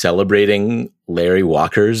of celebrating Larry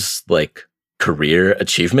Walker's like career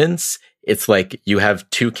achievements, it's like you have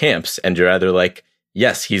two camps and you're either like,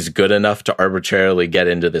 yes, he's good enough to arbitrarily get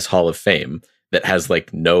into this Hall of Fame that has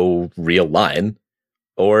like no real line,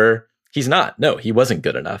 or he's not. No, he wasn't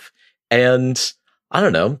good enough. And I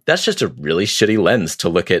don't know, that's just a really shitty lens to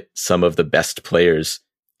look at some of the best players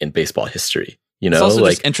in baseball history. It's also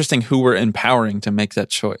just interesting who we're empowering to make that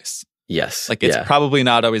choice. Yes. Like it's probably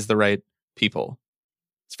not always the right people.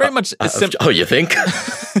 It's very much oh, you think?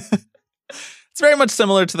 It's very much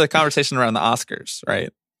similar to the conversation around the Oscars, right?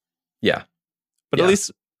 Yeah. But at least,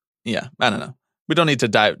 I don't know. We don't need to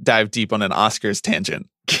dive deep on an Oscars tangent.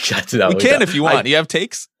 No, we can if you want. You have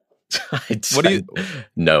takes? What do you?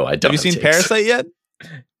 No, I don't. Have you seen Parasite yet?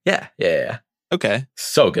 Yeah. Okay.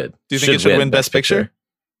 So good. Do you think it should win Best Picture?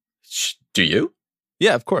 Do you?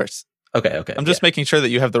 Yeah, of course. Okay. I'm just making sure that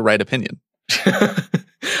you have the right opinion.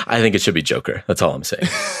 I think it should be Joker. That's all I'm saying.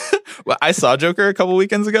 Well, I saw Joker a couple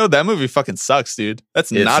weekends ago. That movie fucking sucks, dude.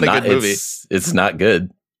 That's not a good movie. It's not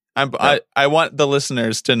good. I want the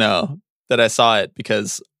listeners to know that I saw it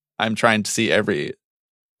because I'm trying to see every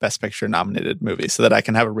Best Picture nominated movie so that I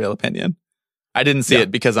can have a real opinion. I didn't see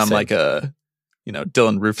it because I'm like a,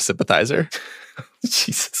 Dylan Roof sympathizer.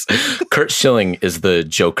 Jesus. Curt Schilling is the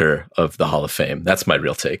Joker of the Hall of Fame. That's my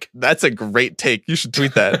real take. That's a great take. You should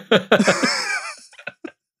tweet that.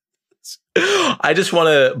 I just want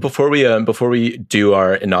to, before we do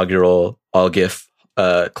our inaugural All GIF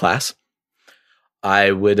class,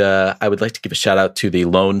 I would like to give a shout out to the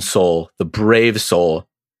lone soul, the brave soul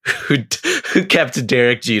who kept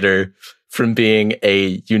Derek Jeter from being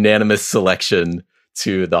a unanimous selection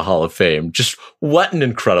to the Hall of Fame. Just what an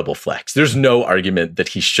incredible flex. There's no argument that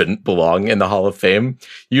he shouldn't belong in the Hall of Fame.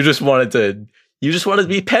 You just wanted to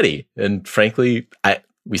be petty, and frankly,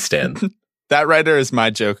 we stand. That writer is my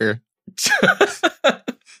Joker.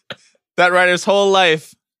 That writer's whole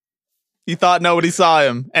life, he thought nobody saw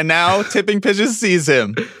him, and now Tipping Pitches sees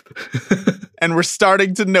him, and we're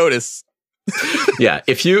starting to notice. Yeah,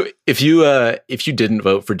 if you didn't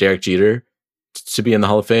vote for Derek Jeter to be in the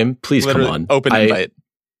Hall of Fame, please come on. Open invite.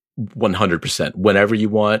 100%. Whenever you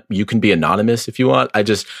want, you can be anonymous if you want.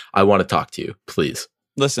 I want to talk to you, please.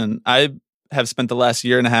 Listen, I have spent the last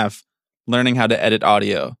year and a half learning how to edit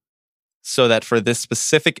audio so that for this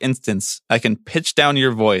specific instance, I can pitch down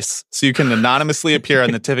your voice so you can anonymously appear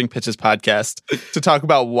on the Tipping Pitches podcast to talk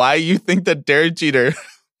about why you think that Derek Jeter,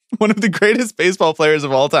 one of the greatest baseball players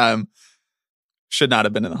of all time, should not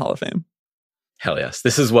have been in the Hall of Fame. Hell yes.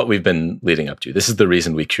 This is what we've been leading up to. This is the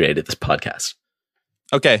reason we created this podcast.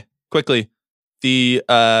 Okay, quickly. The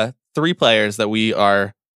 3 players that we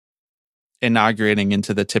are inaugurating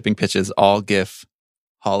into the Tipping Pitches All GIF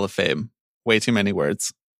Hall of Fame. Way too many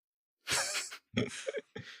words.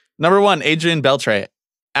 Number 1, Adrian Beltre.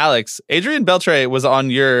 Alex, Adrian Beltre was on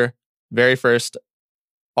your very first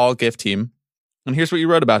All GIF team. And here's what you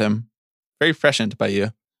wrote about him. Very prescient by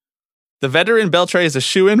you. The veteran Beltre is a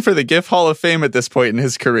shoo-in for the GIF Hall of Fame at this point in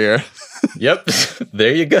his career. Yep,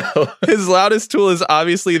 there you go. His loudest tool is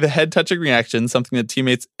obviously the head-touching reaction, something that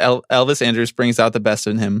teammates Elvis Andrus brings out the best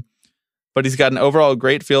in him. But he's got an overall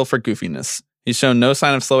great feel for goofiness. He's shown no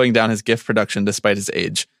sign of slowing down his GIF production despite his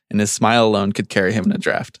age, and his smile alone could carry him in a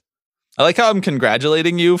draft. I like how I'm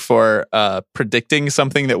congratulating you for predicting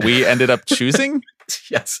something that we ended up choosing.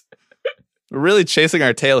 Yes. We're really chasing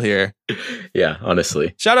our tail here. Yeah,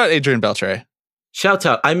 honestly. Shout out Adrian Beltre. Shout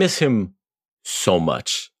out. I miss him so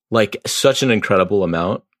much. Like, such an incredible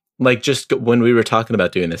amount. Like, just when we were talking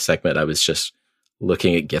about doing this segment, I was just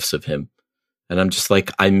looking at GIFs of him. And I'm just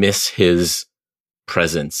like, I miss his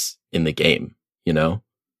presence in the game, you know?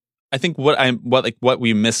 I think what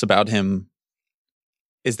we miss about him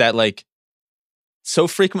is that like so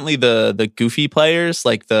frequently the goofy players,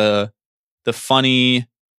 like the funny,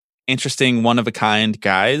 interesting, one of a kind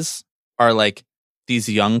guys are like these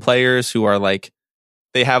young players who are like,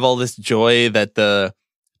 they have all this joy that the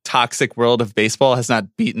toxic world of baseball has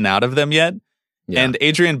not beaten out of them yet. Yeah. And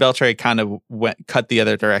Adrian Beltre kind of cut the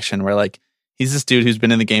other direction where like, he's this dude who's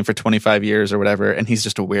been in the game for 25 years or whatever, and he's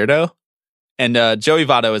just a weirdo. And Joey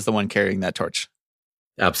Votto is the one carrying that torch.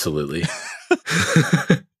 Absolutely.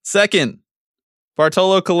 Second,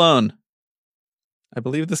 Bartolo Colon. I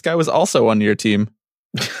believe this guy was also on your team.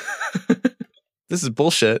 This is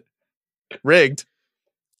bullshit. Rigged.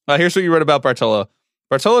 Here's what you wrote about Bartolo.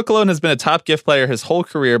 Bartolo Colon has been a top gift player his whole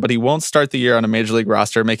career, but he won't start the year on a major league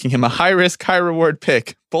roster, making him a high-risk, high-reward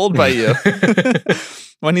pick. Bold by you.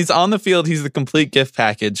 When he's on the field, he's the complete gift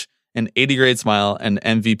package, an 80-grade smile, and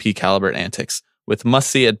MVP caliber antics, with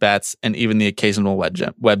must-see at-bats and even the occasional web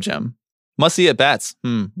gem. Must-see at-bats.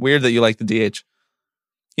 Weird that you like the DH.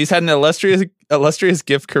 He's had an illustrious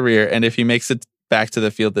gift career, and if he makes it back to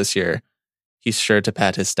the field this year, he's sure to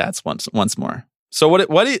pad his stats once more. So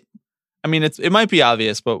I mean, it might be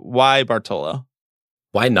obvious, but why Bartolo?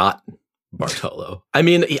 Why not Bartolo? I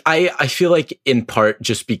mean, I feel like in part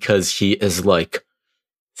just because he is like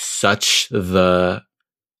I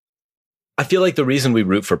feel like the reason we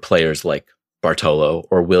root for players like Bartolo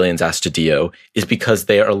or Willians Astudillo is because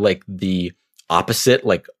they are like the opposite,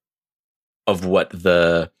 like of what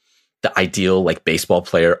the ideal like baseball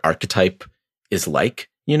player archetype is like,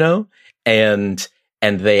 you know? And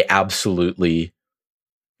they absolutely,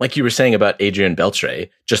 like you were saying about Adrian Beltre,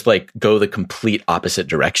 just like go the complete opposite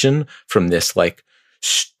direction from this, like,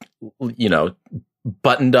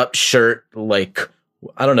 buttoned up shirt. Like,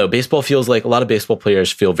 I don't know, baseball feels like a lot of baseball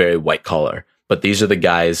players feel very white collar, but these are the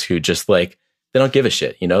guys who just like, they don't give a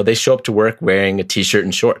shit. You know, they show up to work wearing a t-shirt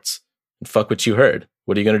and shorts and fuck what you heard.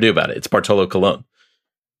 What are you going to do about it? It's Bartolo Colon.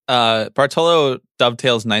 Bartolo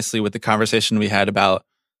dovetails nicely with the conversation we had about,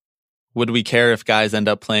 would we care if guys end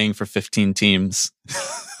up playing for 15 teams?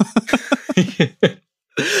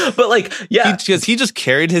 But like, yeah, because he just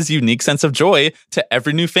carried his unique sense of joy to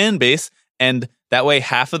every new fan base. And that way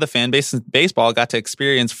half of the fan base in baseball got to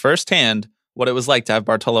experience firsthand what it was like to have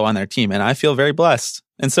Bartolo on their team. And I feel very blessed.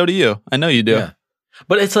 And so do you. I know you do. Yeah.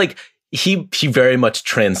 But it's like, he very much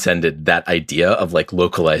transcended that idea of like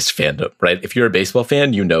localized fandom, right? If you're a baseball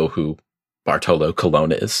fan, you know who Bartolo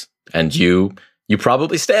Colon is. And you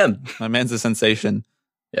probably stand. My man's a sensation.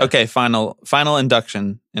 Yeah. Okay, final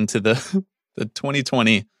induction into the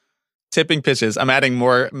 2020 tipping pitches. I'm adding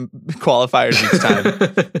more qualifiers each time.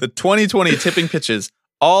 The 2020 tipping pitches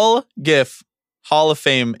all GIF Hall of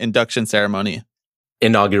Fame induction ceremony.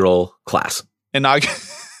 Inaugural class.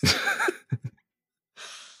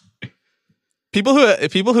 People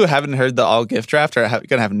who haven't heard the all GIF draft are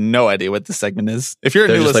gonna have no idea what this segment is. If you're a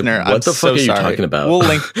new listener, like, what the fuck are you talking about? We'll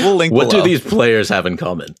link. What below. do these players have in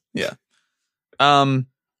common? Yeah.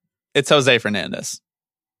 It's Jose Fernandez.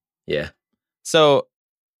 Yeah. So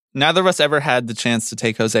neither of us ever had the chance to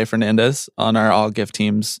take Jose Fernandez on our all GIF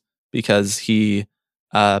teams because he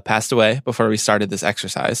passed away before we started this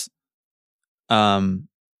exercise. The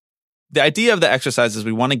idea of the exercise is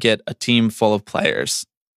we want to get a team full of players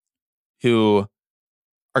who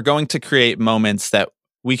are going to create moments that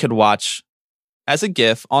we could watch as a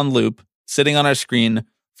GIF on loop, sitting on our screen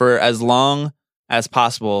for as long as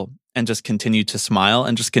possible and just continue to smile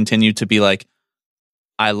and just continue to be like,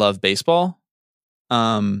 I love baseball.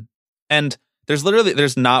 And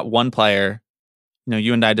there's not one player,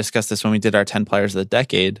 you and I discussed this when we did our 10 players of the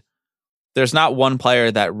decade. There's not one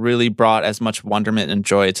player that really brought as much wonderment and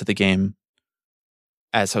joy to the game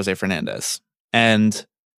as Jose Fernandez. And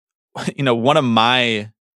one of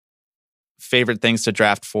my favorite things to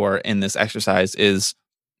draft for in this exercise is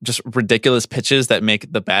just ridiculous pitches that make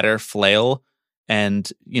the batter flail and,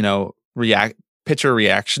 pitcher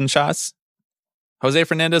reaction shots. Jose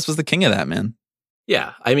Fernandez was the king of that, man.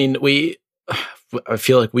 Yeah. I mean, I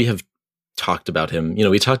feel like we have talked about him.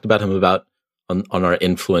 We talked about him on our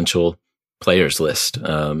influential players list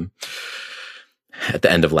at the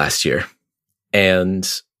end of last year. And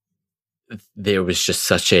there was just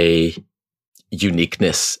such a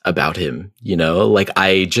uniqueness about him, like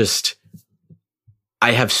I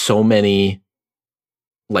have so many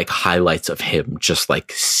like highlights of him just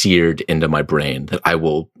like seared into my brain that I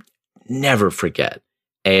will never forget.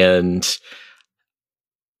 And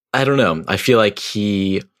I don't know, I feel like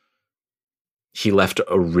he left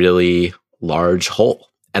a really large hole.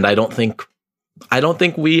 And I don't think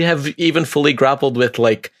we have even fully grappled with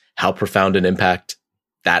like how profound an impact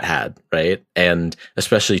that had, right? And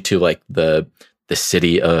especially to like the the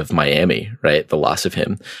city of Miami, right? The loss of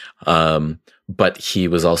him. But he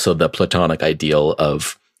was also the platonic ideal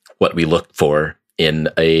of what we looked for in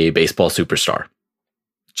a baseball superstar.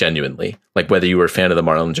 Genuinely. Like, whether you were a fan of the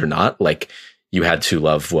Marlins or not, like, you had to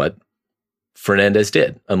love what Fernandez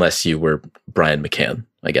did, unless you were Brian McCann,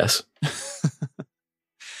 I guess.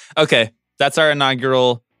 Okay, that's our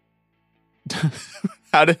inaugural.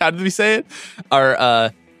 How did we say it?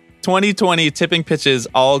 Our 2020 Tipping Pitches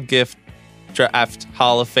All Gift Draft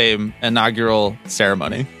Hall of Fame inaugural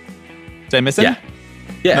ceremony. Did I miss it?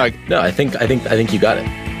 Yeah. No, I think you got it.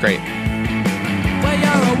 Great. Well,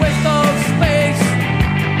 you're a waste of space,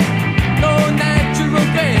 no natural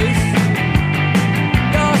grace.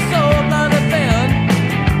 You're so bloody thin,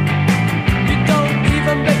 you don't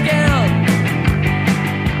even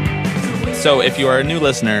begin. So if you are a new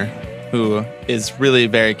listener who is really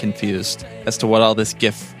very confused as to what all this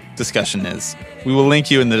GIF discussion is, we will link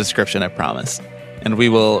you in the description, I promise. And we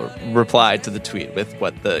will reply to the tweet with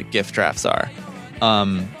what the GIF drafts are.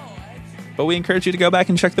 But we encourage you to go back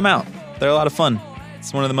and check them out. They're a lot of fun.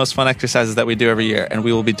 It's one of the most fun exercises that we do every year, and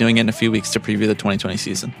we will be doing it in a few weeks to preview the 2020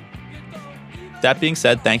 season. That being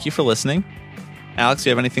said, thank you for listening. Alex, do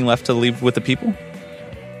you have anything left to leave with the people?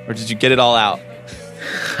 Or did you get it all out?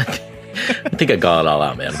 I think I got it all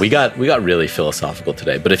out, man. We got really philosophical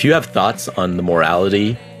today. But if you have thoughts on the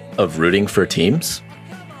morality of rooting for teams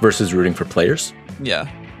versus rooting for players,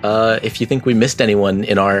 if you think we missed anyone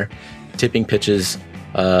in our Tipping Pitches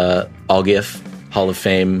All GIF Hall of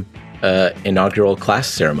Fame inaugural class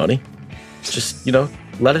ceremony, just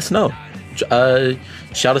let us know.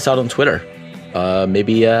 Shout us out on Twitter.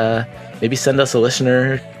 Maybe send us a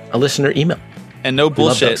listener email. And no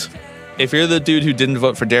bullshit. If you're the dude who didn't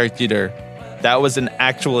vote for Derek Jeter, that was an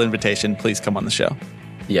actual invitation. Please come on the show.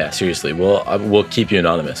 Yeah, seriously. We'll keep you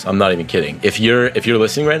anonymous. I'm not even kidding. If you're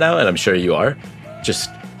listening right now, and I'm sure you are,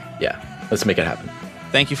 let's make it happen.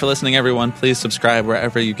 Thank you for listening, everyone. Please subscribe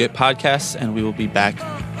wherever you get podcasts, and we will be back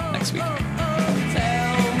next week.